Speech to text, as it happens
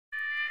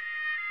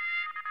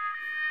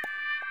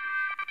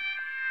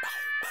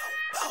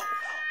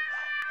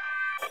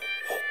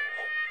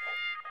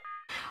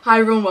Hi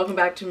everyone, welcome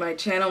back to my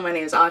channel. My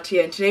name is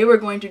Atia and today we're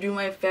going to do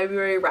my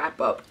February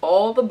wrap up.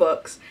 All the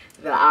books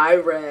that I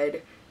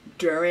read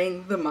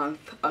during the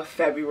month of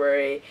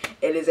February.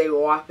 It is a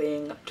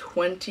whopping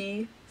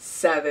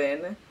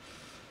 27.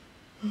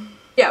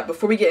 Yeah,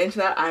 before we get into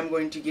that, I'm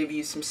going to give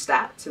you some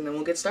stats and then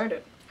we'll get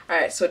started.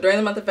 Alright, so during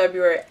the month of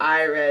February,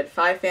 I read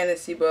 5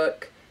 fantasy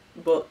books.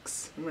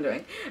 What am I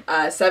doing?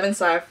 7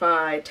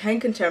 sci-fi, 10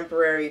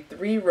 contemporary,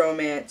 3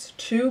 romance,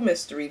 2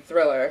 mystery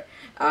thriller.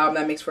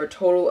 That makes for a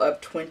total of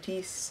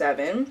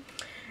 27.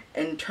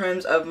 In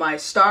terms of my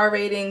star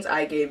ratings,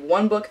 I gave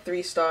 1 book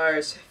 3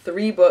 stars,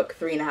 3 book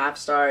 3.5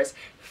 stars,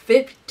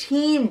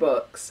 15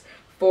 books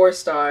 4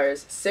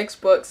 stars, 6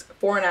 books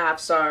 4.5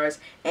 stars,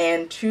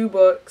 and 2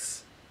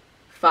 books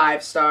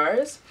 5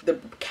 stars. The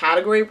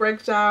category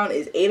breakdown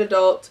is 8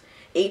 adult,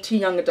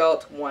 18 young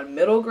adult, 1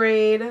 middle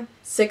grade.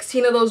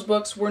 16 of those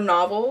books were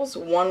novels.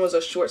 1 was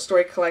a short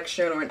story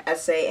collection or an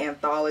essay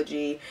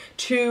anthology.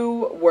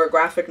 2 were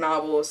graphic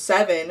novels.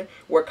 7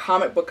 were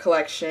comic book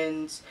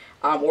collections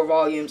or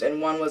volumes, and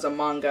 1 was a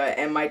manga.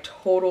 And my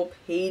total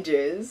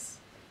pages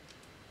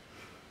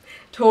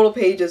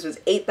was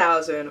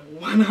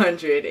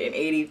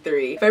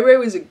 8,183. February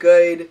was a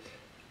good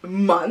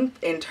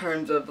month in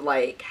terms of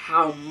like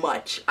how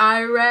much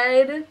I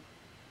read.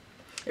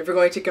 If we're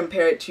going to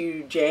compare it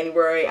to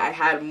January, I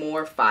had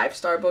more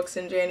 5-star books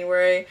in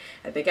January.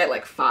 I think I had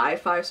like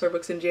 5 5-star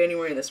books in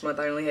January, and this month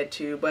I only had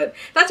 2, but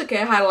that's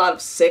okay. I had a lot of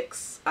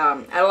 6,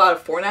 I had a lot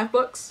of 4.5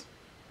 books,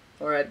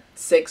 or I had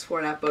 6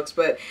 4.5 books,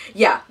 but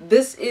yeah,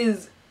 this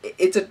is,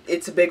 it's a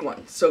big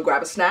one. So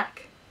grab a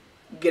snack,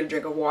 get a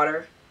drink of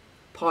water,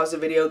 pause the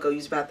video, go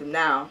use the bathroom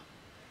now,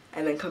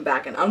 and then come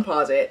back and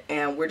unpause it,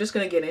 and we're just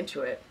gonna get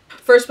into it.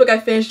 First book I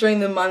finished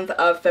during the month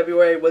of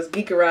February was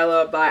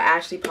Geekerella by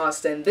Ashley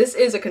Poston. This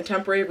is a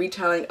contemporary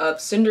retelling of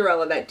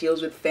Cinderella that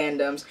deals with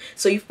fandoms.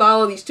 So you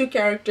follow these 2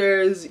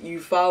 characters. You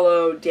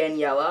follow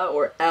Daniela,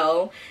 or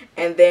Elle,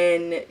 and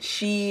then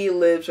she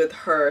lives with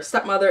her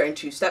stepmother and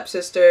 2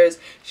 stepsisters.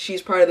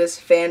 She's part of this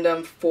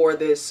fandom for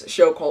this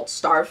show called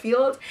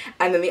Starfield.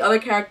 And then the other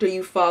character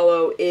you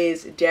follow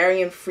is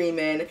Darian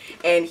Freeman,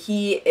 and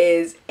he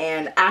is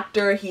an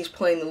actor. He's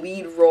playing the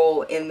lead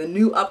role in the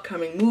new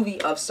upcoming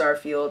movie of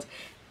Starfield.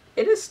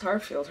 It is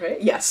Starfield,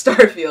 right? Yeah,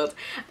 Starfield.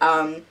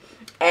 And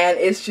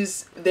it's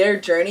just their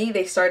journey.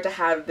 They start to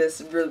have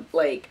this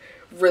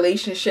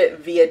relationship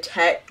via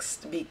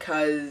text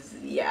because,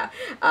 yeah.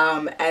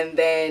 And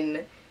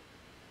then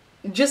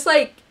just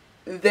like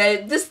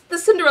the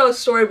Cinderella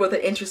story with an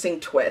interesting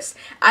twist.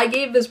 I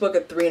gave this book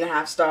a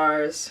 3.5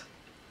 stars.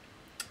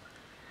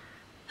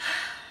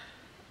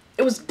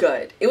 It was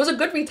good. It was a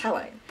good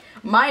retelling.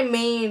 My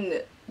main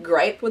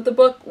gripe with the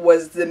book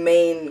was the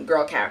main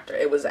girl character.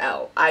 It was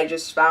Elle. I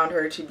just found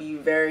her to be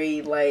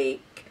very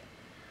like,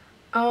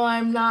 oh,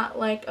 I'm not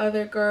like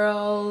other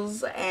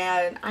girls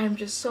and I'm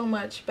just so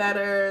much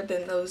better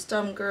than those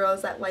dumb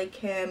girls that like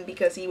him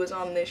because he was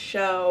on this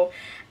show.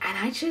 And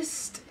I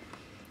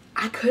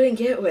couldn't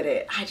get with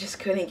it. I just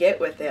couldn't get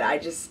with it. I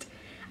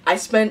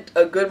spent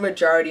a good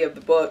majority of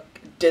the book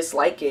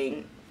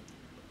disliking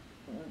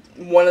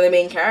one of the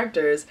main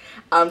characters,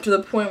 to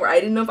the point where I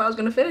didn't know if I was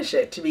gonna finish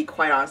it, to be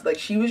quite honest. Like,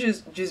 she was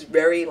just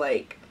very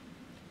like,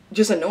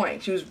 just annoying.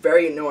 She was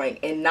very annoying,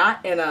 and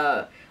not in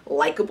a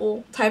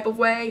likable type of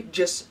way,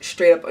 just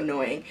straight up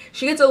annoying.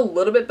 She gets a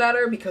little bit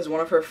better because one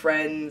of her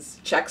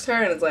friends checks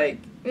her and it's like,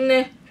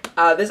 nah.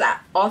 This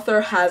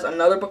author has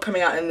another book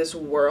coming out in this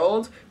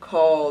world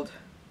called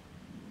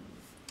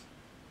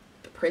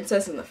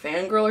Princess and the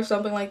Fangirl or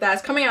something like that.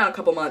 It's coming out in a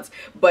couple months,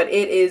 but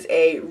it is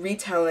a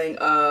retelling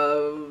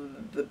of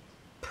the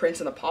Prince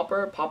and the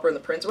Pauper, Pauper and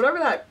the Prince, whatever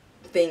that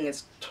thing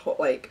is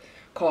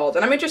called.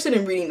 And I'm interested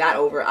in reading that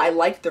over. I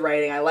liked the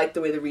writing. I liked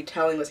the way the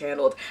retelling was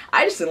handled.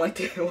 I just didn't like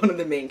one of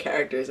the main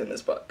characters in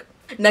this book.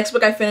 Next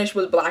book I finished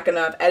was Black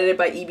Enough, edited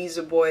by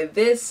AWESOMENESS.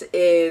 This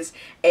is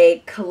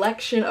a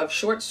collection of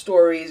short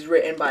stories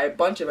written by a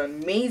bunch of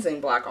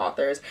amazing Black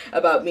authors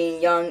about being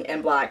young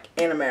and Black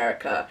in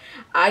America.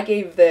 I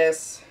gave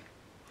this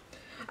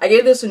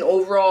an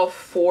overall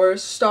 4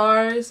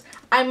 stars.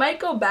 I might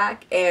go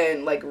back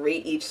and like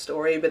rate each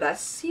story, but that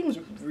seems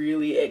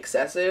really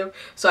excessive.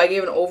 So I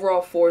gave an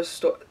overall 4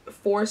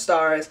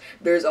 stars.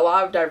 There's a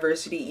lot of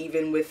diversity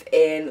even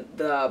within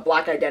the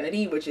Black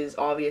identity, which is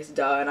obvious,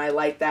 duh, and I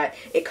like that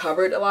it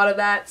covered a lot of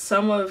that.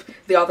 Some of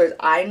the authors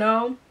I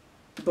know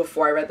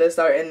before I read this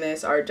that are in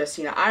this are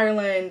Justina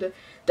Ireland,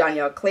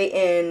 Danielle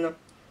Clayton,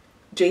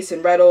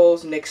 Jason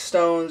Reynolds, Nick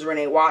Stones,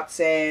 Renee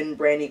Watson,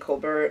 Brandy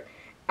Colbert,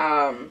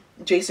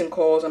 Jason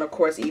Coles, and of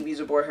course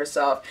AWESOMENESS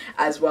herself,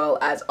 as well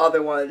as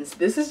other ones.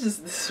 This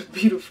is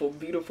beautiful,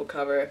 beautiful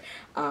cover,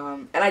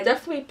 and I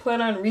definitely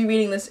plan on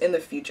rereading this in the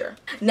future.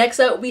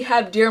 Next up, we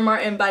have Dear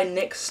Martin by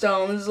Nick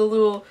Stone. This is a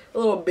little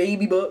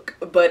baby book,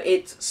 but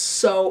it's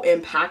so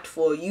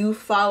impactful. You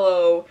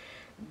follow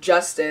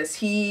Justice.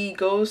 He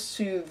goes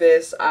to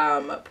this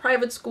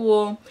private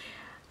school,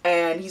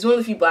 and he's one of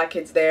the few Black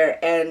kids there,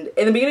 and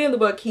in the beginning of the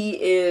book, he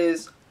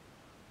is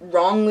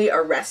wrongly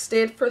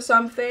arrested for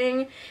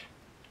something,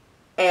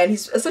 and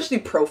he's essentially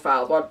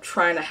profiled while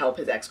trying to help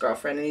his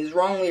ex-girlfriend, and he's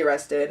wrongly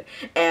arrested.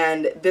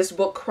 And this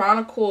book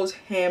chronicles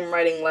him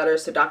writing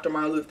letters to Dr.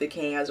 Martin Luther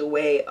King as a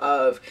way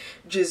of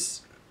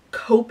just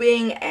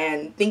coping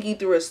and thinking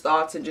through his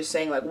thoughts and just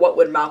saying, like, what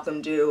would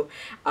Malcolm do,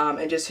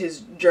 and just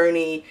his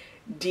journey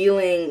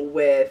dealing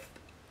with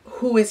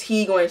who is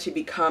he going to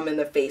become in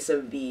the face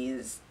of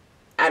these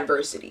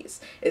adversities,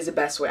 is the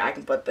best way I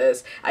can put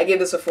this. I give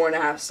this a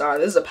 4.5 stars.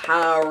 This is a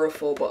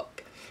powerful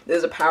book. This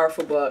is a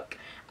powerful book.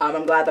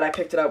 I'm glad that I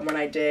picked it up when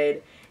I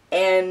did.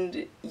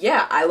 And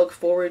yeah, I look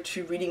forward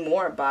to reading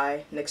more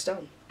by Nick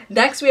Stone.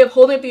 Next, we have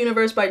Holding Up the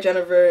Universe by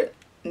Jennifer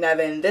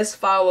Nevin. This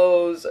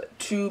follows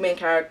two main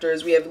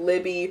characters. We have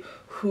Libby,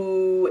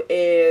 who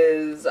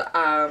is,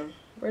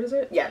 where is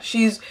it? Yeah,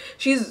 she's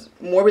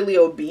morbidly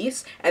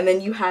obese. And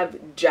then you have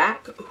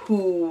Jack,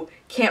 who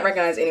can't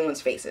recognize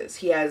anyone's faces.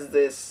 He has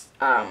this,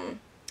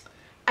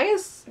 I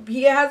guess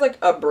he has like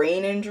a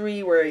brain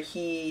injury where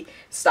he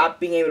stopped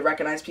being able to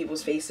recognize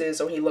people's faces,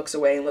 so he looks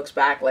away and looks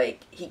back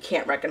like he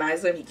can't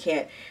recognize them. He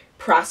can't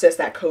process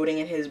that coding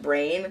in his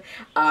brain,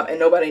 and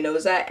nobody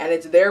knows that. And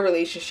it's their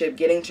relationship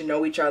getting to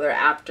know each other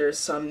after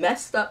some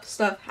messed up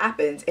stuff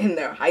happens in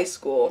their high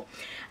school,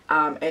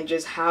 and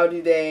just how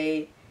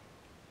they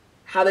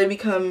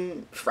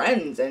become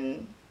friends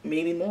and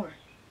maybe more.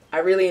 I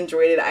really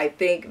enjoyed it. I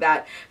think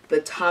that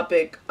the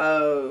topic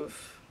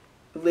of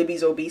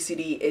Libby's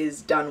obesity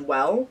is done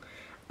well.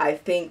 I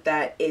think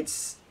that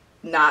it's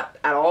not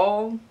at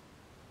all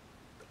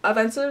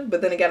offensive,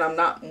 but then again, I'm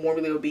not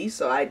morbidly obese,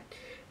 so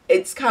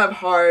it's kind of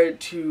hard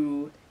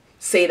to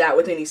say that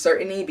with any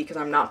certainty because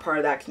I'm not part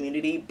of that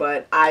community,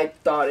 but I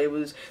thought it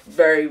was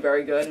very,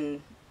 very good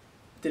and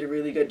did a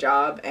really good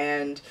job.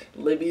 And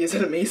Libby is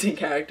an amazing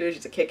character.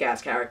 She's a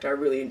kick-ass character. I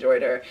really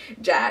enjoyed her.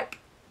 Jack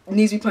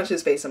needs to be punched in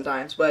his face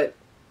sometimes, but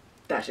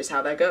that's just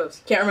how that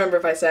goes. Can't remember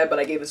if I said, but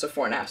I gave this a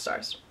 4.5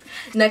 stars.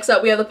 Next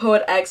up, we have The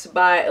Poet X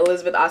by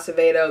Elizabeth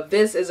Acevedo.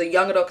 This is a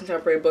young adult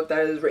contemporary book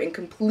that is written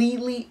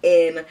completely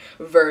in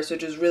verse,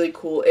 which is really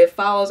cool. It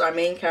follows our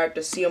main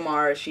character,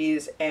 Xiomara.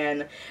 She's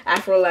an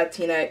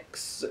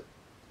Afro-Latinx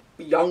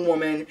young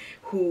woman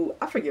who,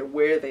 I forget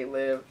where they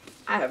live.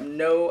 I have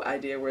no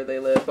idea where they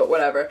live, but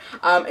whatever.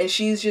 And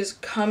she's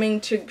just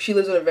she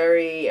lives with a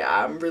very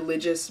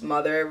religious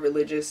mother,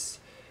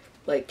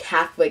 like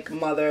Catholic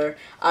mother.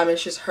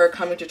 It's just her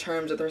coming to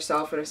terms with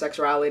herself and her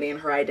sexuality and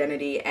her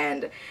identity,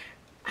 and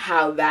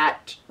how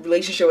that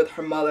relationship with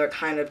her mother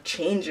kind of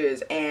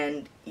changes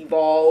and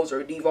evolves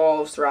or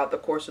devolves throughout the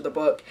course of the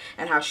book,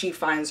 and how she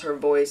finds her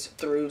voice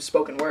through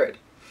spoken word.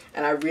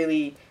 And I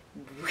really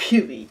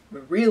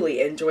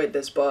enjoyed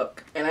this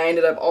book, and I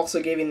ended up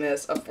also giving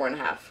this a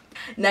 4.5.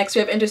 Next, we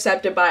have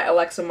Intercepted by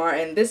Alexa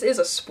Martin. This is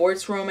a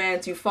sports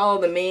romance. You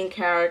follow the main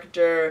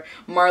character,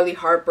 Marley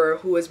Harper,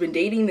 who has been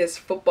dating this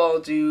football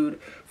dude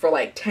for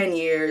like 10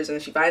 years,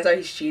 and she finds out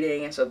he's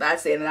cheating, and so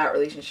that's the end of that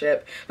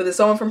relationship. But then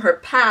someone from her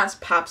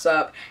past pops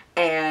up,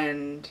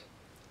 and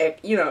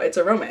it's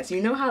a romance.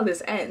 You know how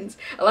this ends.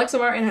 Alexa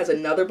Martin has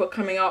another book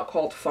coming out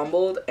called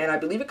Fumbled, and I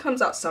believe it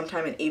comes out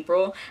sometime in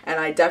April, and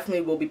I definitely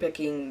will be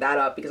picking that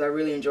up because I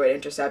really enjoyed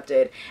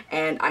Intercepted,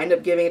 and I ended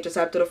up giving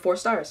Intercepted a 4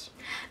 stars.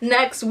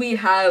 Next, we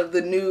have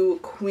the new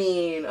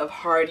queen of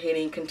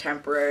hard-hitting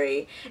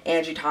contemporary,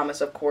 Angie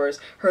Thomas, of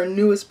course. Her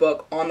newest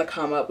book, On the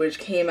Come Up, which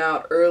came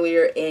out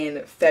earlier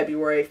in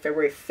February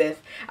 5th,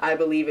 I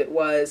believe it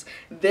was.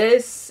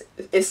 This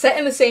is set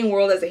in the same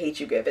world as The Hate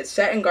U Give. It's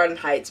set in Garden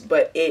Heights,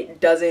 but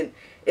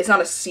it's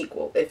not a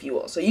sequel, if you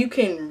will. So you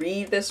can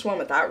read this one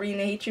without reading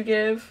The Hate U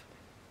Give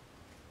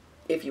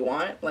if you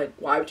want. Like,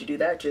 why would you do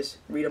that? Just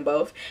read them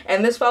both.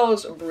 And this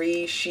follows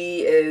Bree.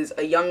 She is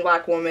a young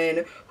black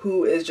woman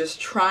who is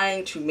just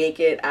trying to make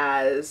it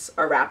as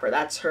a rapper.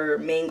 That's her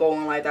main goal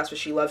in life. That's what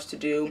she loves to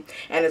do.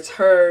 And it's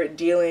her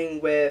dealing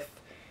with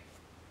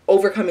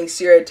overcoming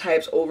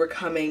stereotypes,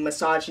 overcoming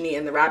misogyny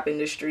in the rap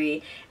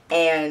industry,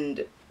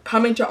 and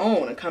coming to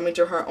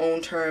her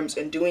own terms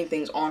and doing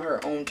things on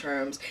her own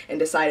terms and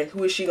deciding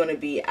who is she going to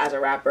be as a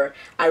rapper.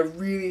 I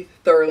really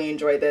thoroughly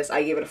enjoyed this.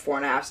 I gave it a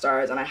 4.5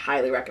 stars, and I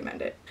highly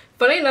recommend it.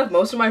 Funny enough,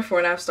 most of my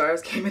 4.5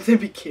 stars came at the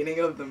beginning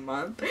of the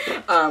month.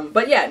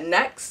 But yeah,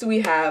 next we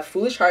have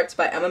Foolish Hearts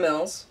by Emma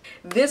Mills.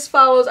 This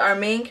follows our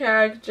main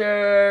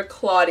character,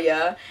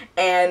 Claudia,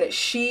 and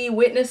she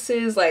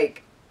witnesses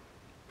like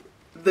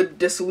the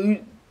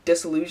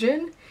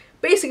disillusion.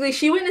 Basically,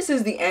 she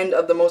witnesses the end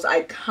of the most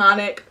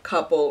iconic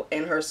couple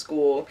in her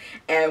school,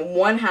 and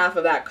one half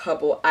of that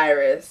couple,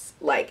 Iris,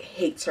 like,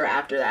 hates her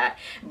after that.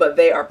 But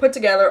they are put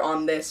together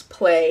on this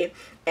play,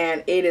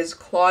 and it is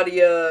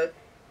Claudia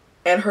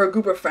and her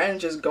group of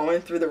friends just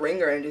going through the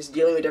ringer and just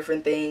dealing with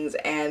different things,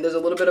 and there's a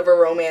little bit of a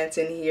romance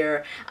in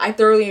here. I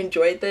thoroughly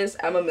enjoyed this.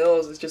 Emma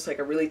Mills is just like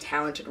a really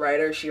talented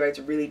writer. She writes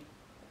really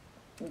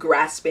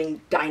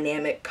grasping,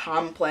 dynamic,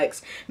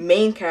 complex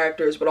main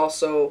characters, but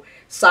also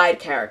side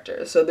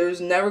characters. So there's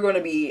never going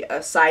to be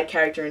a side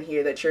character in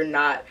here that you're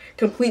not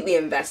completely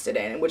invested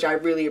in, which I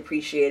really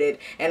appreciated,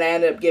 and I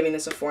ended up giving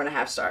this a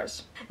 4.5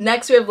 stars.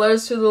 Next, we have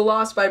Letters to the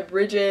Lost by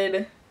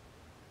Bridget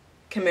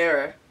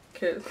Chimera.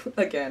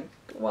 Again,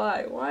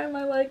 why am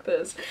I like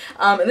this?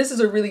 And this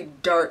is a really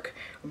dark,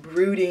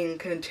 brooding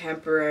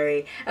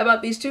contemporary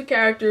about these two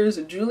characters,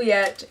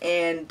 Juliet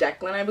and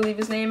Declan, I believe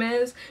his name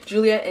is.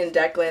 Juliet and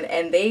Declan,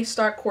 and they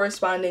start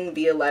corresponding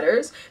via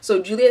letters.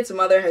 So Juliet's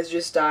mother has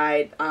just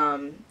died.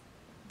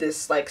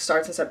 This like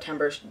starts in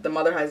September. The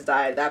mother has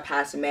died that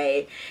past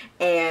May,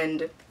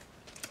 and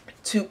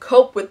to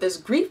cope with this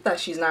grief that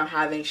she's now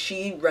having,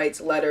 she writes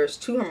letters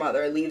to her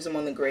mother, leaves them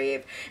on the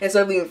grave.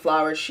 Instead of leaving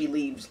flowers, she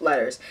leaves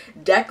letters.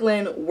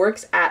 Declan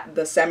works at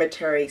the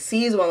cemetery,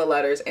 sees one of the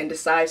letters, and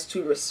decides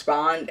to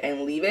respond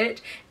and leave it.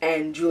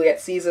 And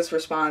Juliet sees this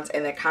response,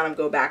 and they kind of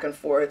go back and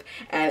forth.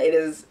 And it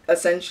is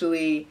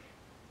essentially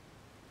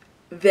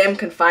them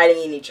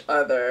confiding in each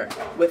other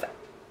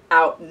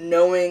without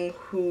knowing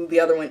who the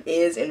other one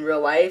is in real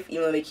life,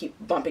 even though they keep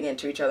bumping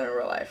into each other in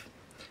real life.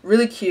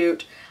 Really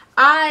cute.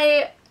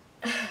 I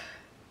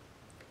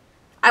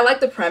like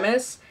the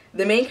premise.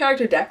 The main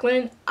character,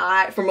 Declan,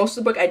 for most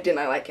of the book, I did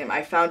not like him.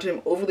 I found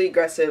him overly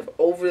aggressive,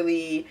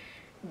 overly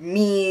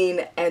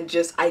mean, and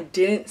just, I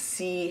didn't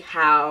see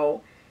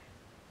how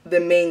the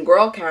main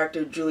girl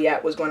character,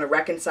 Juliet, was going to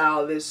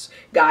reconcile this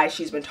guy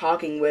she's been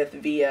talking with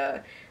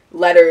via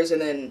letters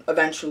and then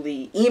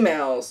eventually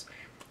emails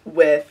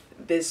with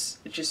this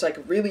just like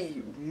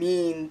really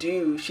mean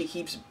dude she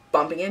keeps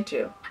bumping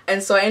into.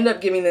 And so I ended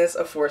up giving this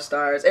a 4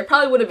 stars. It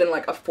probably would have been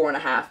like a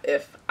 4.5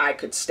 if I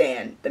could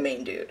stand the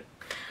main dude.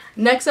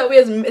 Next up we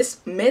have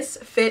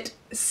Misfit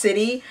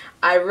City.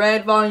 I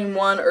read volume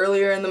 1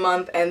 earlier in the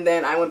month, and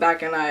then I went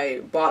back and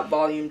I bought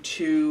volume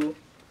 2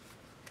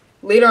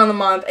 later on the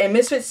month. And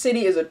Misfit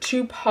City is a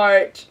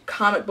 2-part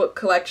comic book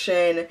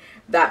collection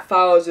that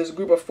follows this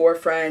group of 4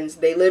 friends.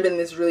 They live in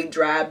this really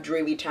drab,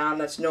 dreary town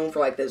that's known for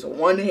like this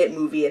one-hit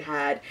movie it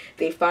had.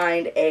 They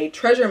find a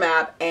treasure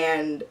map,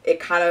 and it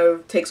kind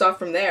of takes off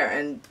from there.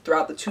 And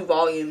throughout the 2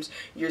 volumes,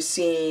 you're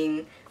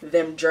seeing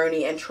them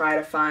journey and try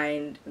to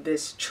find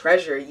this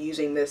treasure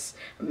using this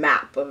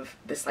map of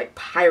this like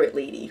pirate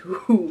lady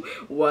who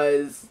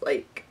was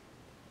like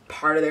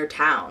part of their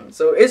town.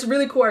 So it's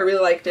really cool. I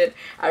really liked it.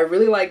 I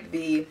really liked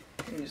the,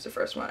 let me use the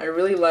first one. I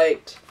really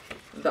liked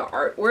the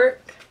artwork.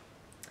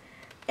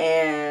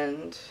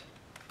 And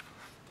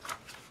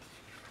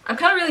I'm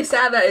kind of really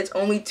sad that it's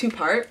only 2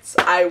 parts.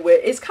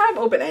 It's kind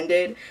of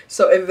open-ended,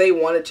 so if they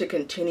wanted to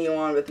continue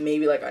on with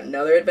maybe like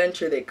another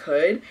adventure, they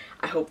could.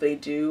 I hope they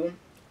do.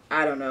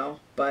 I don't know,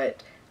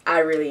 but I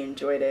really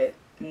enjoyed it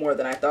more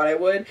than I thought I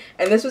would.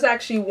 And this was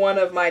actually one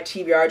of my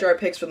TBR jar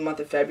picks for the month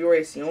of February.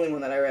 It's the only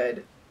one that I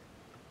read.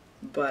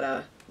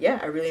 But yeah,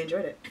 I really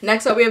enjoyed it.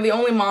 Next up, we have the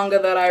only manga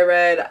that I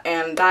read,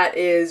 and that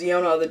is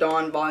Yona of the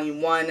Dawn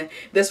Volume 1.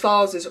 This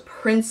follows this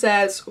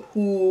princess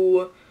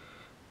who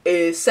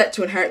is set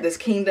to inherit this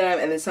kingdom,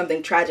 and then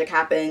something tragic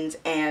happens,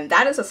 and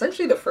that is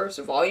essentially the first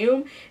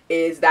volume,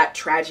 is that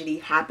tragedy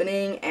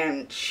happening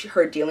and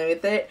her dealing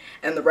with it,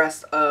 and the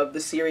rest of the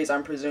series,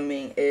 I'm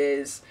presuming,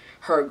 is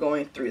her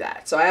going through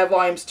that. So I have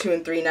volumes 2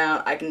 and 3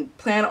 now. I can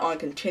plan on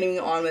continuing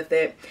on with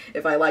it.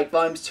 If I like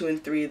volumes 2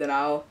 and 3, then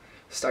I'll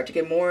start to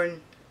get more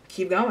and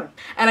keep going.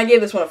 And I gave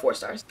this one a 4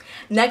 stars.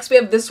 Next we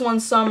have This One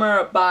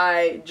Summer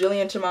by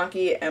Jillian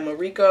Tamaki and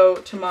Mariko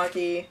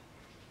Tamaki.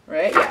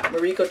 Right? Yeah,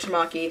 Mariko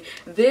Tamaki.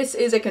 This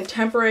is a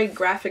contemporary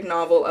graphic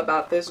novel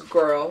about this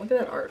girl. Look at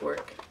that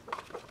artwork.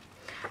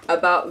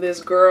 About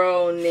this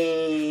girl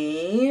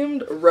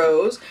named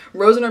Rose.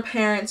 Rose and her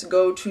parents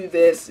go to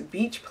this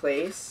beach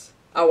place,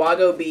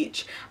 Awago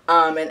Beach,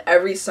 and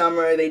every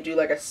summer they do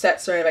like a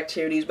set certain of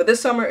activities, but this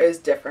summer is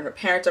different. Her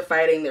parents are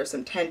fighting, there's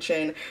some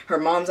tension, her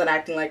mom's not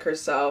acting like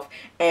herself,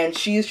 and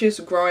she's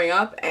just growing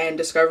up and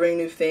discovering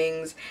new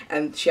things,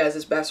 and she has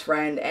this best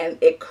friend, and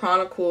it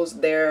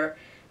chronicles their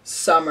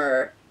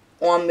summer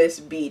on this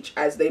beach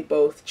as they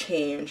both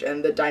change,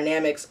 and the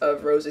dynamics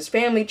of Rose's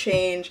family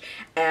change.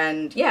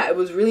 And yeah, it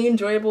was really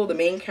enjoyable. The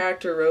main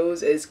character,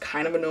 Rose, is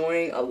kind of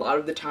annoying a lot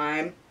of the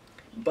time,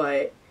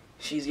 but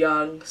she's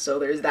young, so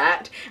there's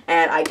that.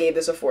 And I gave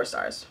this a 4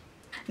 stars.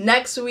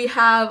 Next we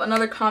have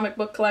another comic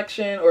book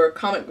collection, or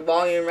comic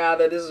volume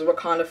rather. This is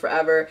Wakanda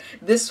Forever.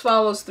 This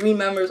follows 3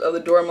 members of the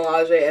Dora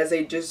Milaje as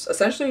they just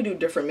essentially do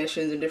different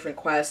missions and different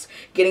quests,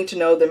 getting to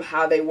know them,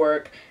 how they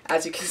work.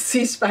 As you can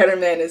see,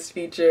 Spider-Man is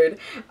featured.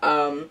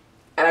 And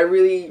I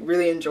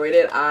really enjoyed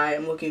it. I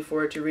am looking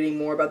forward to reading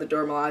more about the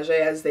Dora Milaje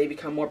as they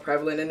become more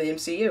prevalent in the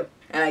MCU.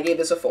 And I gave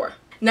this a 4.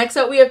 Next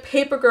up we have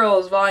Paper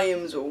Girls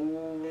volumes,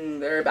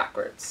 they're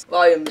backwards.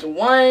 Volumes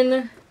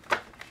 1,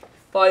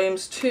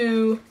 volumes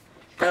 2,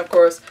 and of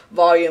course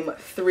volume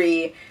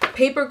 3.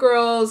 Paper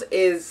Girls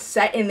is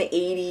set in the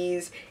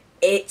 80s.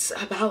 It's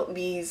about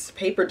these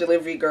paper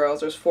delivery girls.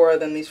 There's 4 of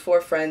them, these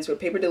 4 friends who are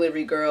paper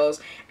delivery girls,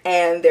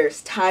 and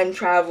there's time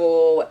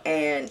travel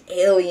and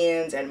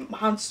aliens and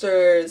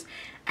monsters,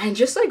 and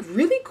just like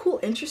really cool,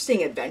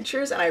 interesting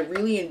adventures, and I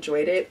really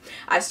enjoyed it.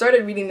 I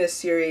started reading this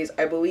series,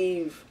 I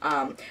believe,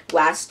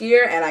 last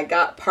year, and I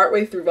got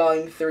partway through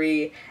volume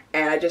 3,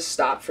 and I just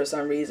stopped for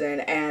some reason,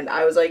 and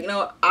I was like, you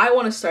know, I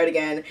want to start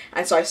again,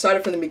 and so I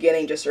started from the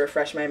beginning just to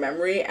refresh my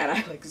memory, and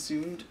I like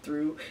zoomed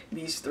through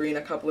these 3 in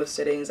a couple of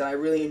sittings, and I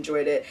really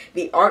enjoyed it.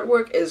 The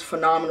artwork is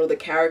phenomenal, the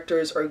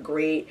characters are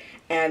great,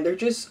 and they're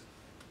just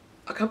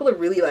a couple of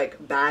really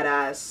like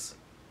badass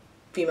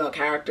female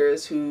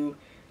characters who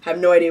have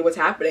no idea what's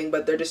happening,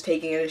 but they're just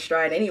taking it in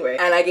stride anyway.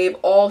 And I gave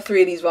all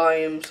 3 of these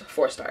volumes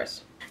 4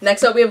 stars.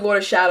 Next up, we have Lord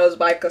of Shadows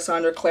by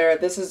Cassandra Clare.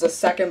 This is the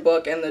 2nd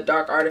book in the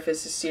Dark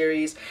Artifices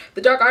series.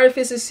 The Dark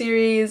Artifices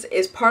series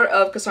is part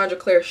of Cassandra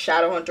Clare's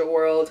Shadowhunter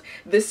world.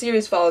 This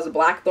series follows the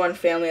Blackthorn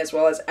family as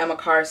well as Emma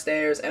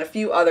Carstairs and a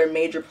few other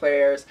major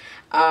players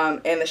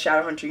in the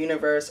Shadowhunter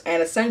universe.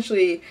 And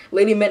essentially,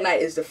 Lady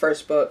Midnight is the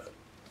first book.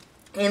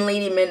 In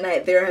Lady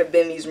Midnight, there have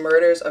been these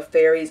murders of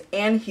fairies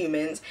and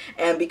humans,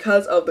 and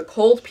because of the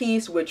cold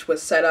peace, which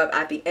was set up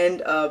at the end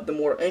of the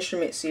Mortal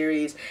Instrument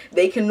series,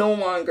 they can no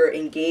longer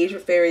engage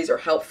with fairies or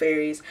help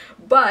fairies,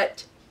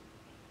 but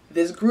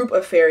this group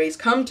of fairies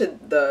come to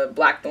the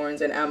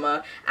Blackthorns and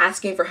Emma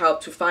asking for help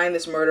to find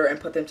this murder and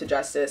put them to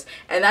justice,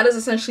 and that is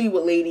essentially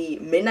what Lady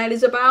Midnight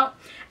is about,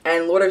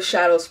 and Lord of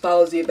Shadows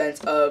follows the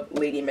events of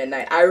Lady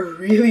Midnight. I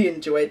really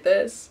enjoyed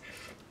this.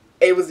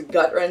 It was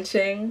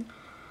gut-wrenching.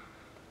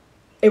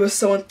 It was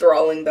so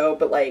enthralling though,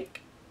 but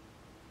like,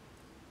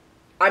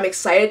 I'm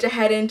excited to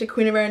head into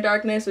Queen of Air and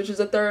Darkness, which is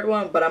the 3rd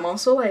one, but I'm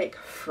also like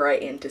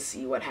frightened to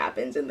see what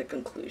happens in the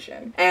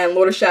conclusion. And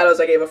Lord of Shadows,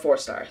 I gave it 4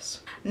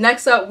 stars.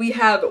 Next up, we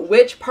have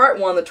Witch Part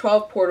 1, The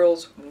 12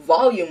 Portals,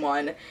 Volume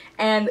 1,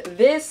 and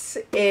this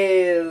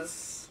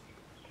is...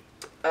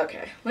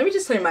 Okay, let me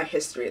just tell you my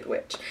history with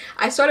Witch.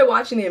 I started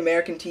watching the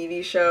American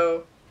TV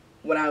show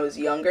when I was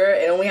younger.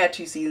 It only had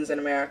 2 seasons in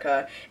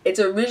America. It's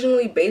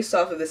originally based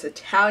off of this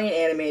Italian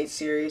animated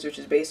series, which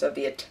is based off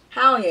the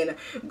Italian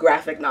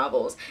graphic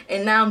novels.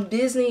 And now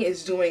Disney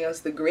is doing us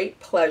the great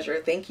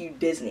pleasure, thank you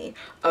Disney,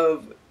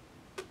 of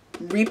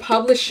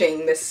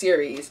republishing this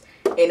series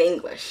in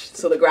English.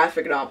 So the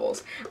graphic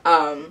novels.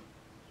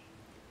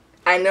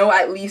 I know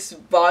at least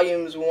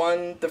volumes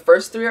 1, the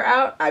first 3 are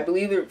out. I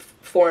believe they're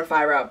 4 and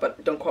 5 are out,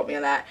 but don't quote me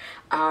on that.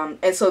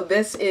 And so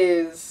this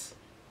is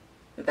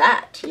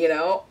that, you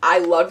know, I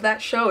love that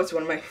show. It's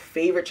one of my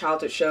favorite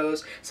childhood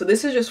shows. So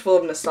this is just full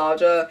of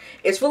nostalgia.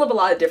 It's full of a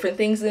lot of different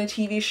things in the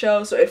TV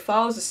show, so it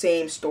follows the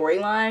same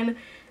storyline.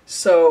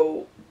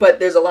 So, but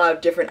there's a lot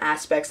of different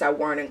aspects that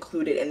weren't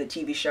included in the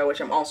TV show,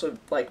 which I'm also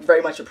like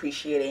very much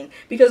appreciating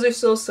because there's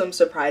still some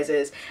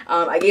surprises.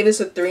 I gave this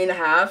a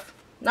 3.5.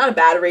 Not a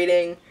bad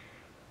rating.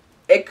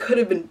 It could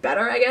have been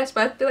better, I guess,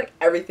 but I feel like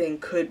everything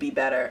could be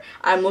better.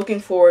 I'm looking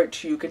forward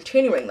to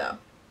continuing though.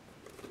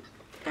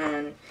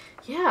 And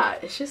yeah,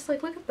 it's just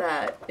like, look at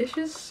that. It's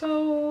just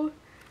so...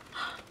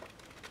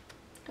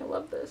 I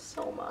love this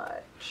so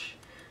much.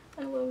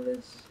 I love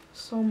this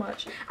so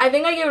much. I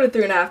think I gave it a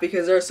 3.5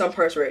 because there are some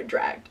parts where it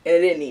dragged, and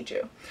it didn't need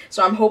to.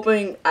 So I'm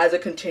hoping as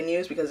it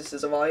continues, because this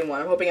is a volume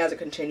 1, I'm hoping as it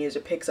continues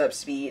it picks up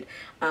speed.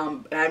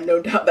 And I have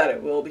no doubt that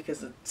it will,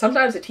 because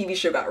sometimes the TV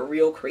show got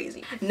real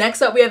crazy.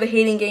 Next up, we have The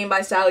Hating Game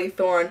by Sally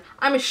Thorne.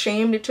 I'm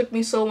ashamed it took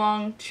me so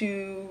long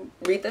to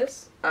read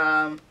this,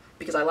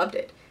 because I loved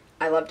it.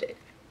 I loved it.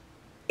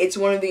 It's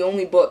one of the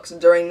only books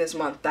during this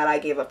month that I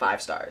gave a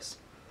 5 stars.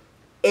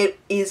 It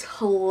is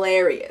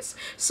hilarious.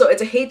 So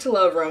it's a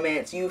hate-to-love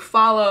romance. You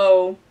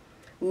follow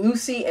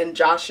Lucy and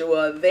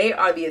Joshua. They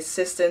are the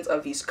assistants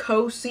of these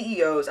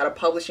co-CEOs at a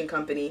publishing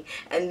company,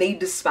 and they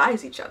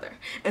despise each other.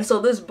 And so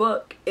this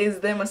book is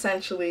them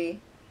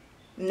essentially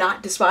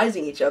not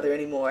despising each other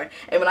anymore.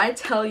 And when I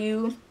tell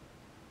you,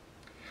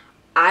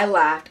 I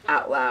laughed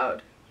out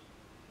loud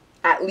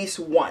at least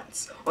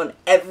once on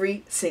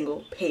every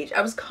single page.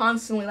 I was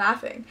constantly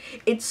laughing.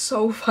 It's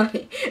so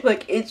funny.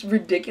 Like, it's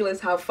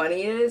ridiculous how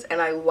funny it is,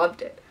 and I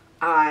loved it.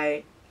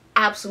 I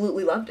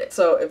absolutely loved it.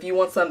 So if you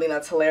want something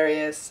that's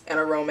hilarious and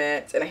a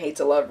romance and a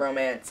hate-to-love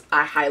romance,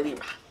 I highly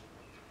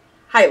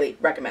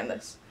recommend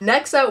this.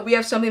 Next up, we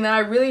have something that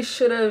I really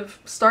should have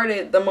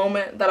started the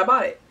moment that I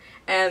bought it,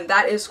 and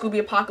that is Scooby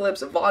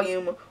Apocalypse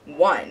Volume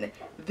 1.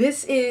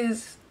 This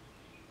is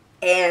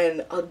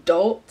an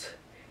adult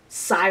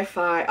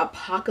sci-fi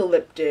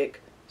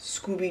apocalyptic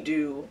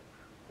Scooby-Doo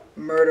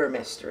murder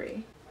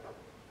mystery.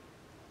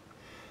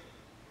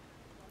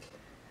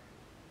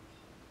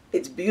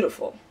 It's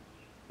beautiful.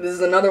 This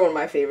is another one of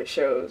my favorite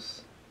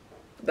shows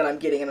that I'm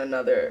getting in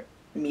another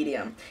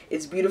medium.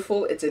 It's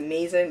beautiful, it's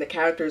amazing, the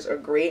characters are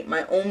great.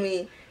 My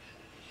only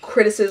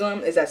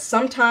criticism is that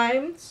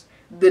sometimes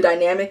the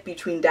dynamic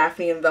between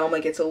Daphne and Velma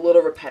gets a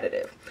little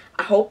repetitive.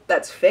 I hope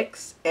that's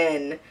fixed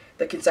in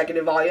the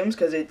consecutive volumes,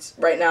 because it's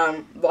right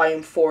now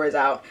volume 4 is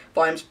out.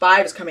 Volume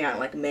 5 is coming out in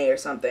like May or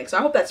something. So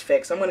I hope that's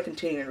fixed. I'm going to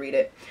continue and read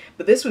it.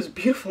 But this was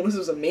beautiful. This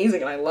was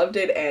amazing, and I loved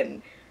it,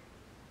 and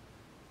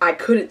I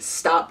couldn't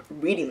stop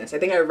reading this. I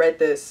think I've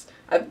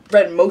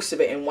read most of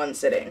it in one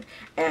sitting.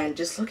 And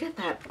just look at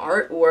that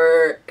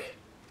artwork.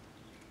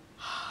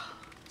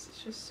 This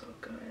is just so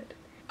good.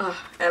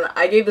 And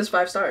I gave this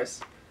 5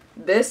 stars.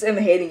 This and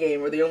The Hating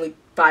Game were the only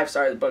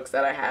 5-star books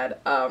that I had,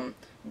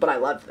 but I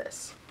loved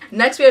this.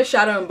 Next we have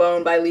Shadow and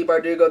Bone by Leigh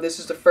Bardugo. This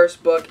is the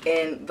first book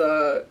in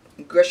the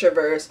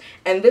Grishaverse,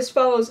 and this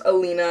follows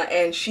Alina,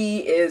 and she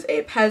is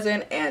a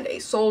peasant and a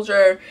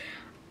soldier.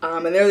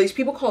 And there are these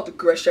people called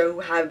Grisha who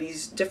have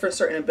these different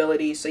certain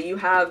abilities. So you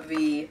have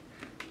the...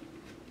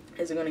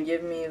 Is it going to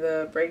give me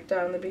the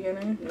breakdown in the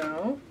beginning?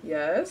 No.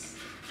 Yes.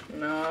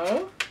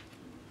 No.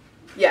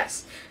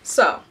 Yes.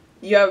 So,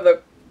 you have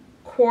the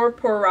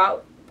Corporalki,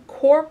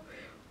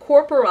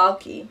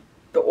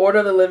 the Order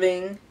of the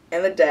Living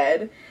and the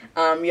Dead.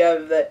 You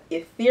have the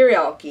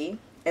Etherealki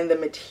and the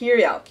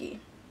Materialki.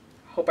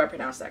 Hope I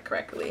pronounced that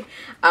correctly.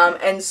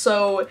 And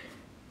so...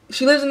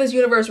 she lives in this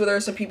universe where there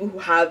are some people who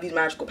have these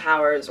magical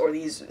powers or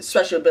these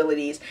special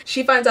abilities.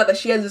 She finds out that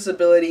she has this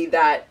ability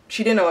that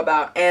she didn't know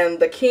about, and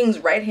the king's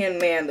right-hand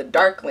man, the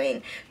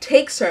Darkling,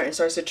 takes her and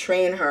starts to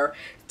train her,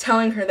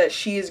 telling her that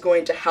she is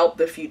going to help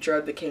the future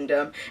of the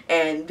kingdom,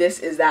 and this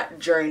is that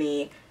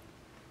journey,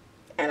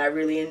 and I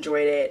really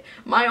enjoyed it.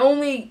 My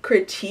only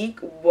critique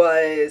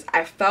was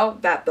I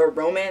felt that the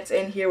romance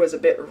in here was a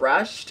bit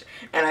rushed,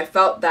 and I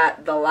felt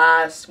that the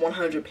last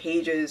 100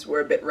 pages were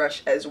a bit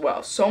rushed as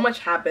well. So much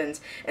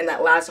happens in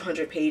that last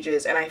 100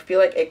 pages, and I feel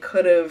like it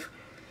could have...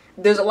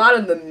 there's a lot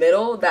in the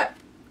middle that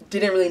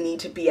didn't really need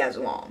to be as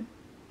long.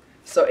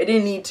 So it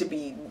didn't need to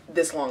be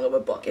this long of a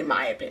book, in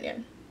my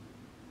opinion.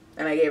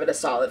 And I gave it a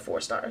solid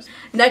 4 stars.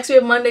 Next we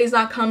have Monday's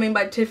Not Coming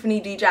by Tiffany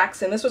D.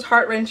 Jackson. This was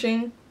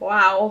heart-wrenching.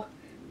 Wow.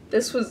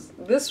 This was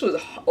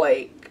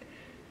like,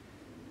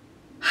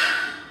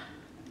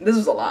 this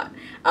was a lot.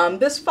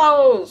 This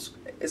follows,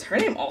 is her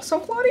name also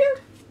Claudia?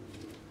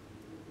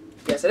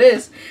 Yes, it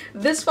is.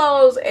 This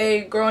follows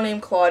a girl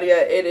named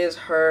Claudia. It is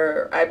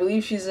her, I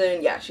believe she's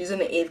in, yeah, she's in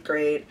the 8th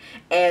grade,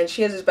 and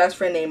she has his best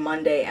friend named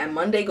Monday, and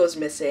Monday goes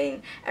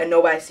missing, and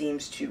nobody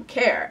seems to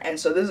care.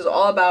 And so this is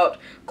all about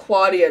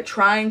Claudia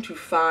trying to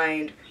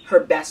find her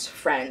best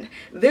friend.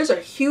 There's a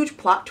huge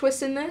plot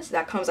twist in this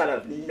that comes out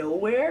of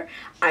nowhere.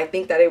 I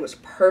think that it was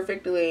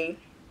perfectly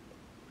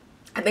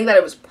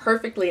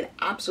and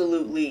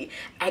absolutely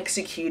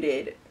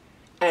executed,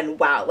 and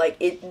wow, like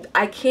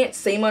I can't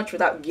say much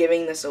without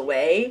giving this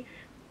away.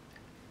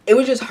 It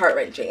was just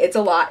heart-wrenching. It's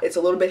a lot. It's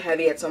a little bit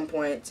heavy at some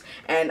points,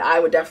 and I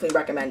would definitely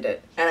recommend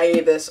it. And I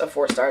gave this a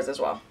 4 stars as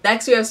well.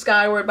 Next we have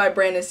Skyward by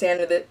Brandon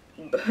Sanderson.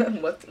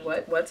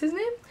 What's his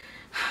name?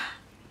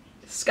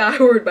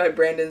 Skyward by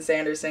Brandon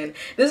Sanderson.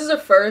 This is a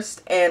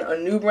first and a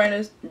new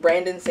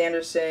Brandon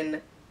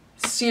Sanderson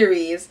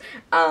series.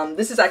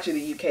 This is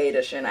actually the UK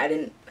edition. I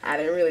didn't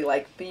really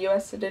like the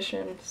US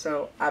edition,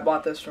 so I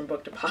bought this from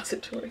Book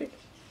Depository.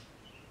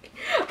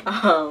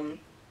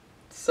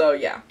 So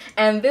yeah.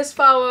 And this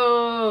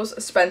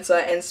follows Spencer,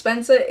 and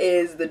Spencer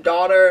is the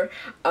daughter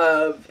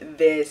of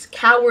this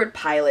coward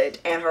pilot,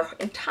 and her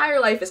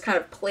entire life is kind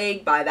of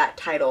plagued by that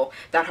title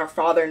that her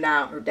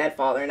dead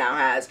father now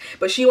has.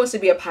 But she wants to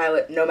be a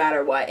pilot no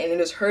matter what, and it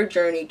is her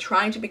journey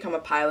trying to become a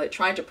pilot,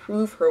 trying to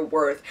prove her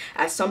worth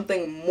as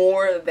something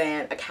more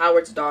than a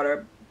coward's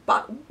daughter,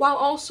 but while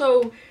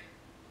also,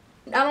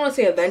 I don't want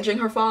to say avenging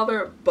her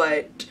father,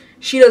 but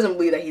she doesn't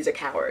believe that he's a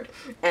coward.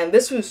 And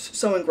this was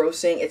so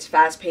engrossing. It's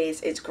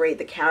fast-paced. It's great.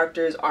 The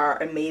characters are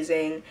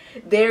amazing.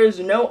 There's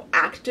no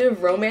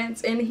active romance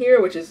in here,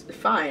 which is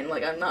fine.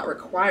 Like, I'm not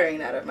requiring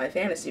that of my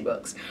fantasy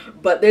books.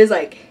 But there's,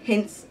 like,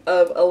 hints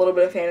of a little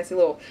bit of fantasy, a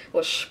little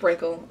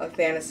sprinkle of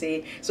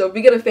fantasy. So if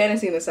we get a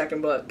fantasy in the second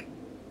book,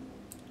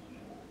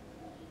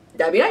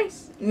 that'd be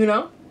nice, you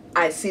know?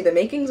 I see the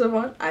makings of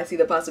one, I see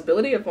the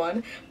possibility of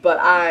one, but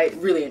I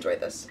really enjoyed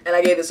this, and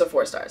I gave this a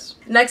 4 stars.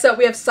 Next up,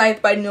 we have Scythe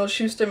by Neil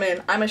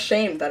Shusterman. I'm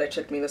ashamed that it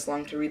took me this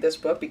long to read this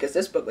book, because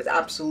this book was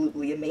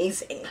absolutely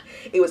amazing.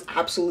 It was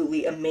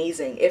absolutely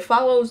amazing. It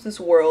follows this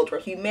world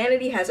where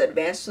humanity has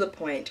advanced to the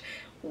point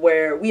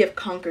where we have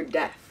conquered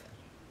death.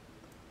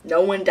 No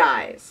one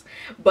dies.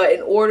 But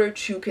in order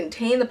to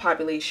contain the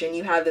population,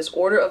 you have this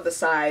Order of the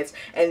Scythes,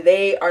 and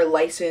they are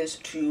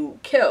licensed to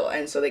kill,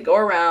 and so they go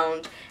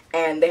around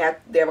and they have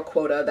a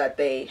quota that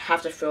they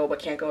have to fill but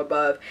can't go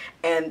above,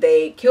 and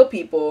they kill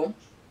people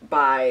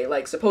by,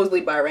 like, supposedly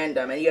by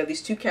random. And you have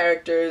these 2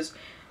 characters,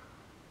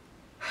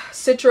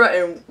 Citra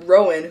and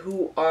Rowan,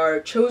 who are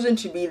chosen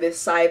to be this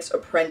Scythe's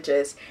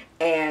apprentice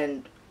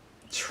and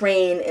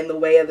train in the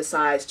way of the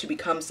Scythes to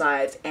become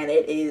Scythes. And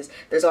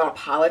there's a lot of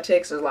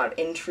politics, there's a lot of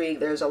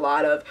intrigue, there's a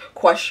lot of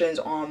questions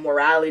on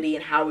morality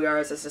and how we are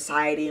as a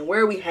society and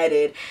where are we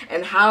headed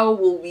and how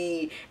will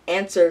we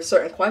answer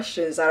certain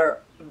questions that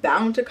are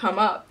bound to come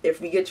up if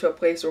we get to a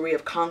place where we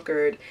have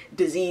conquered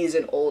disease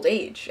and old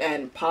age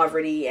and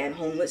poverty and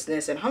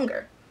homelessness and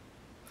hunger.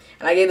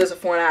 And I gave this a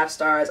 4.5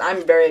 stars.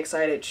 I'm very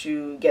excited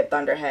to get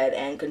Thunderhead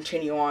and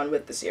continue on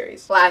with the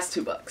series. Last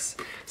 2 books.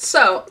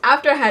 So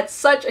after I had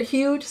such a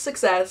huge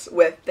success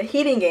with The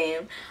Hating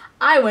Game,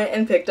 I went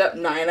and picked up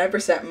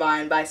 99%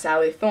 Mine by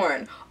Sally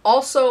Thorne.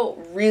 Also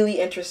really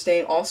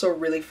interesting, also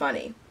really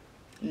funny.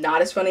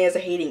 Not as funny as The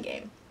Hating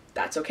Game.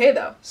 That's okay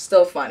though,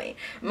 still funny.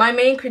 My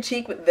main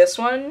critique with this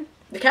one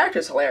The character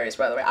is hilarious,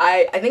 by the way.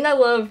 I think I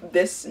love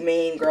this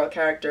main girl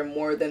character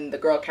more than the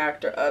girl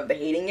character of The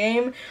Hating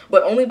Game,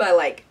 but only by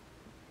like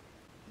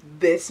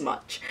this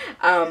much.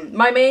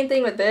 My main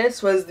thing with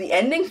this was the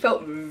ending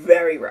felt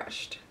very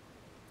rushed.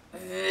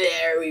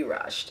 Very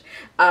rushed.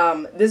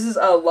 This is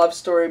a love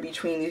story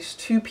between these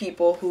two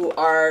people who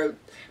are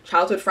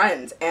childhood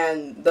friends,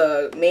 and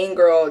the main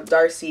girl,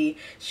 Darcy,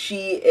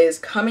 she is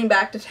coming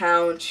back to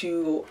town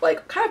to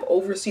like kind of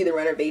oversee the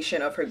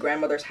renovation of her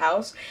grandmother's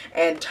house,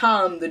 and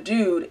Tom, the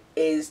dude,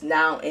 is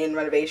now in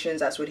renovations.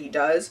 That's what he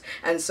does.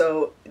 And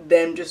so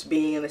them just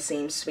being in the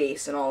same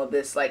space and all of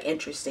this like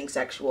interesting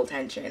sexual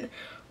tension.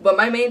 But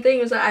my main thing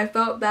is that I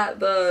felt that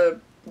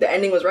the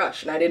ending was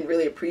rushed, and I didn't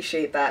really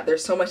appreciate that.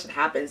 There's so much that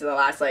happens in the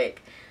last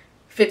like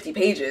 50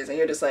 pages, and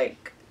you're just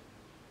like,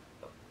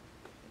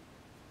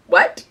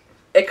 what?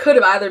 It could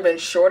have either been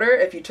shorter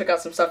if you took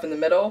out some stuff in the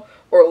middle,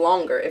 or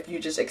longer if you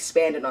just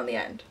expanded on the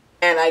end.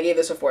 And I gave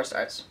this a 4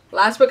 stars.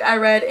 Last book I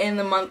read in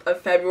the month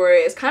of February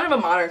is kind of a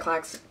modern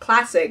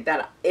classic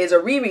that is a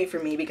reread for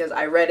me because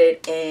I read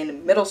it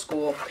in middle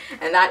school,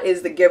 and that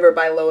is The Giver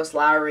by Lois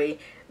Lowry.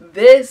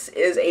 This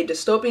is a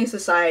dystopian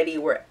society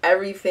where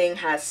everything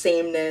has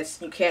sameness.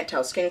 You can't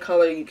tell skin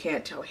color, you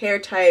can't tell hair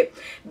type,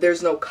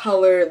 there's no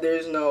color,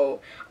 there's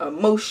no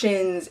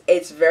emotions.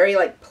 It's very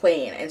like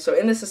plain. And so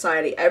in this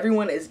society,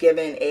 everyone is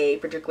given a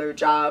particular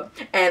job.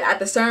 And at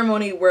the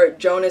ceremony where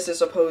Jonas is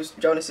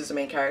the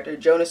main character,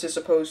 Jonas is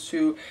supposed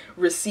to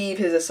receive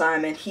his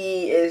assignment,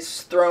 he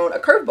is thrown a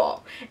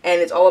curveball.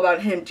 And it's all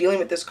about him dealing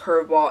with this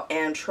curveball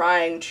and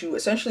trying to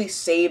essentially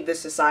save the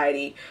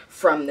society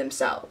from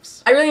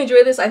themselves. I really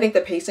enjoy this. I think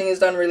the pacing is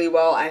done really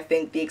well. I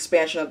think the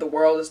expansion of the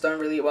world is done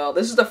really well.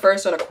 This is the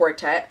first in a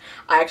quartet.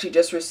 I actually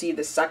just received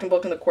the second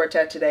book in the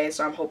quartet today,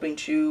 so I'm hoping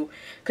to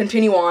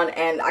continue on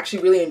and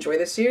actually really enjoy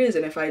this series.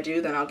 And if I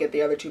do, then I'll get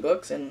the other 2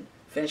 books and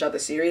finish out the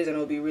series, and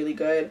it'll be really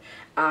good.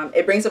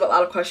 It brings up a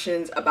lot of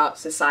questions about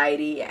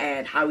society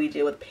and how we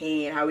deal with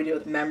pain, how we deal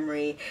with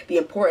memory, the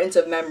importance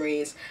of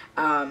memories,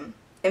 and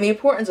the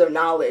importance of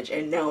knowledge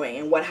and knowing,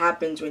 and what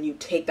happens when you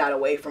take that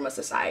away from a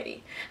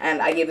society.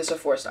 And I gave this a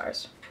 4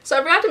 stars. So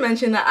I forgot to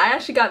mention that I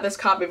actually got this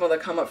copy of On the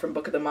Come Up from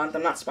Book of the Month.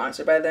 I'm not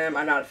sponsored by them,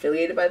 I'm not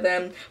affiliated by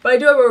them, but I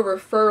do have a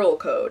referral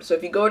code. So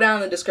if you go down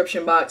in the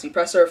description box, you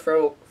press the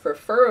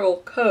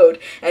referral code,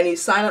 and you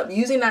sign up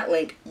using that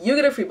link, you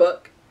get a free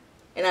book,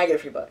 and I get a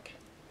free book.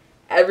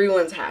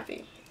 Everyone's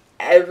happy.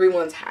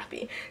 Everyone's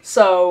happy.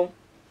 So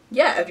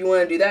yeah, if you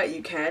want to do that,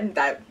 you can.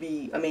 That'd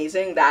be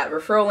amazing. That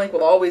referral link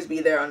will always be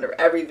there under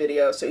every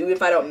video, so even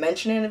if I don't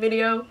mention it in a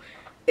video,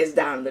 it's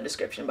down in the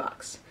description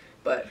box.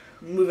 But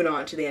moving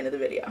on to the end of the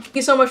video. Thank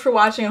you so much for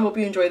watching. I hope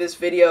you enjoyed this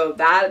video.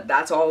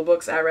 That's all the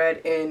books I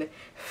read in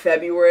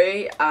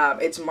February.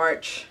 It's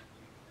March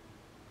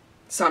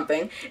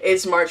something.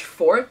 It's March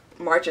 4th.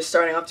 March is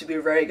starting off to be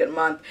a very good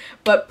month.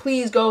 But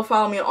please go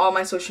follow me on all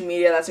my social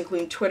media. That's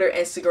including Twitter,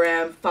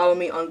 Instagram. Follow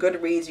me on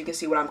Goodreads. You can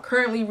see what I'm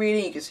currently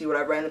reading. You can see what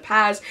I've read in the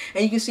past.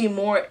 And you can see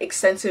more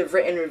extensive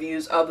written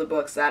reviews of the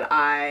books that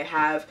I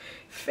have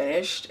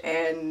finished.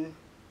 And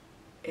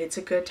it's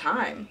a good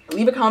time.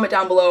 Leave a comment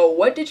down below.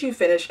 What did you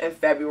finish in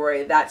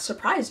February that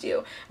surprised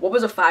you? What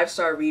was a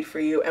 5-star read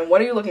for you? And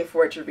what are you looking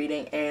forward to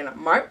reading in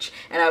March?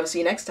 And I will see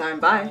you next time.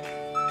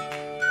 Bye.